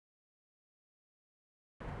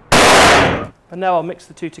And now I'll mix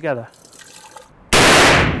the two together.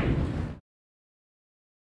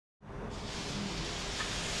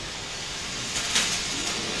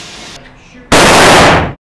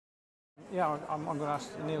 Yeah, I'm going to ask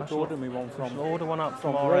Neil to order me one from. Order one up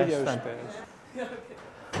from Radio RS Spares.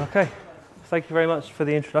 Okay, thank you very much for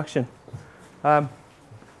the introduction. Hello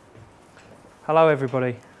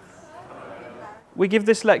everybody. We give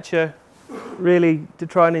this lecture really to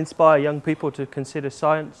try and inspire young people to consider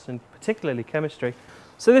science and particularly chemistry.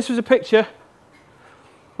 So this was a picture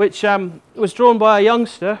which was drawn by a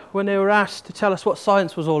youngster when they were asked to tell us what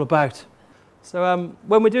science was all about. So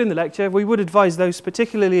when we're doing the lecture, we would advise those,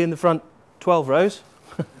 particularly in the front 12 rows,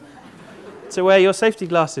 to wear your safety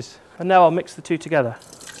glasses. And now I'll mix the two together.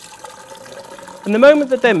 And the moment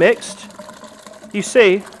that they're mixed, you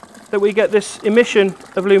see that we get this emission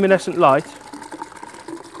of luminescent light.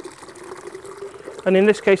 And in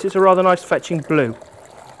this case, it's a rather nice fetching blue.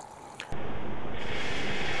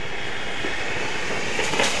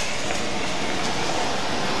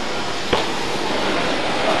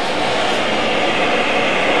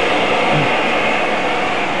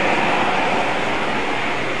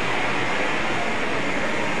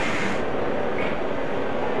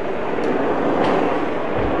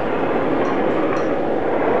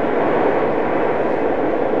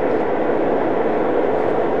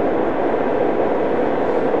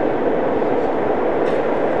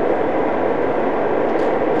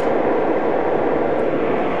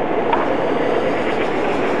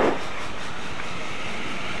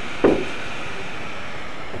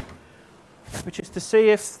 Which is to see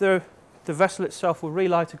if the vessel itself will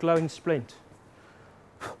relight a glowing splint.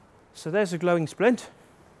 So there's a glowing splint,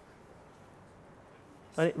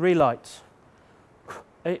 and it relights.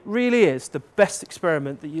 It really is the best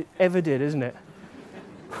experiment that you ever did, isn't it?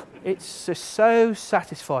 It's just so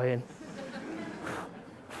satisfying.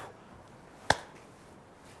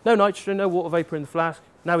 No nitrogen, no water vapour in the flask.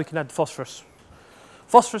 Now we can add the phosphorus.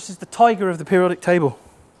 Phosphorus is the tiger of the periodic table.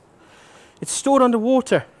 It's stored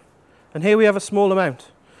underwater. And here we have a small amount,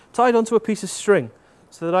 tied onto a piece of string,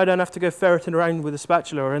 so that I don't have to go ferreting around with a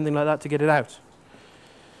spatula or anything like that to get it out.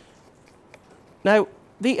 Now,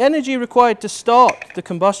 the energy required to start the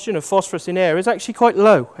combustion of phosphorus in air is actually quite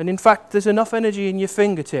low, and in fact there's enough energy in your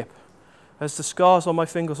fingertip, as the scars on my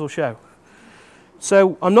fingers will show.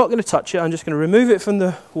 So I'm not going to touch it, I'm just going to remove it from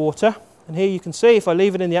the water, and here you can see if I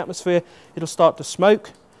leave it in the atmosphere it'll start to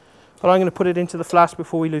smoke, but I'm going to put it into the flask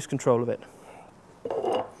before we lose control of it.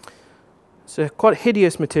 It's a quite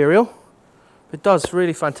hideous material. It does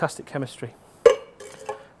really fantastic chemistry.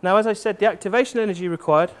 Now, as I said, the activation energy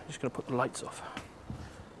required, I'm just going to put the lights off.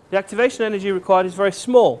 The activation energy required is very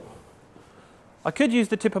small. I could use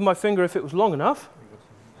the tip of my finger if it was long enough,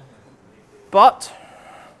 but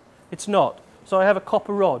it's not. So I have a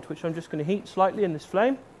copper rod, which I'm just going to heat slightly in this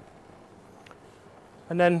flame,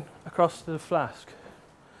 and then across to the flask.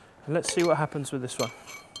 And let's see what happens with this one.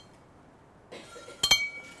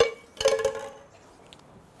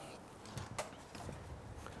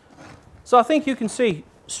 So I think you can see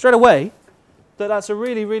straight away that that's a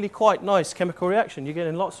really, really quite nice chemical reaction. You're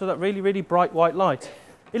getting lots of that really, really bright white light.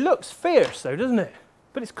 It looks fierce though, doesn't it?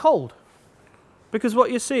 But it's cold. Because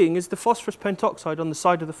what you're seeing is the phosphorus pentoxide on the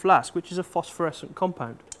side of the flask, which is a phosphorescent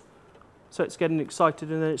compound. So it's getting excited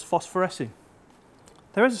and then it's phosphorescing.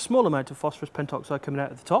 There is a small amount of phosphorus pentoxide coming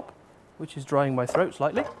out at the top, which is drying my throat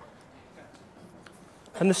slightly.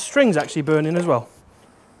 And the string's actually burning as well.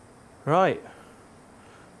 Right.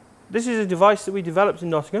 This is a device that we developed in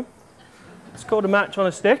Nottingham. It's called a match on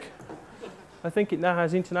a stick. I think it now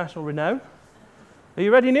has international renown. Are you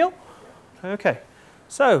ready, Neil? Okay.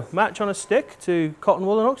 So, match on a stick to cotton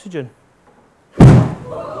wool and oxygen.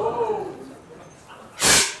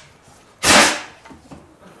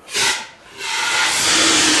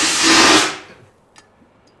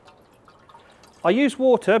 I use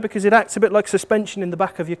water because it acts a bit like suspension in the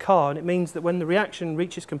back of your car, and it means that when the reaction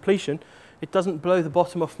reaches completion, it doesn't blow the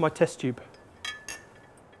bottom off my test tube,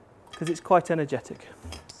 because it's quite energetic.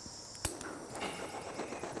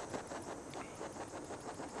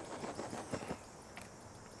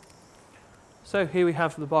 So here we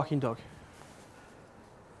have the barking dog.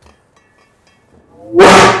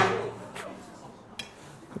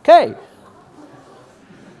 Okay.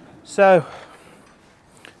 So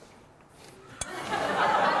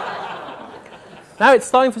now it's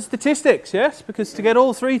time for statistics, yes? Because to get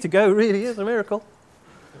all three to go really is a miracle.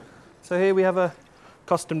 So here we have a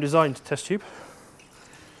custom designed test tube,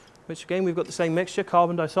 which again we've got the same mixture,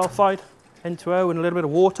 carbon disulfide, N2O and a little bit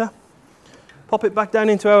of water. Pop it back down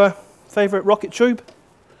into our favourite rocket tube.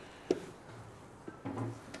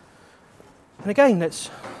 And again,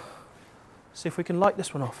 let's See if we can light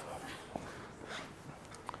this one off.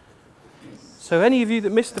 So any of you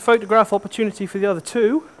that missed the photograph opportunity for the other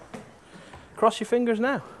two, cross your fingers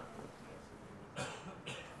now.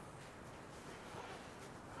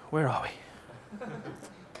 Where are we?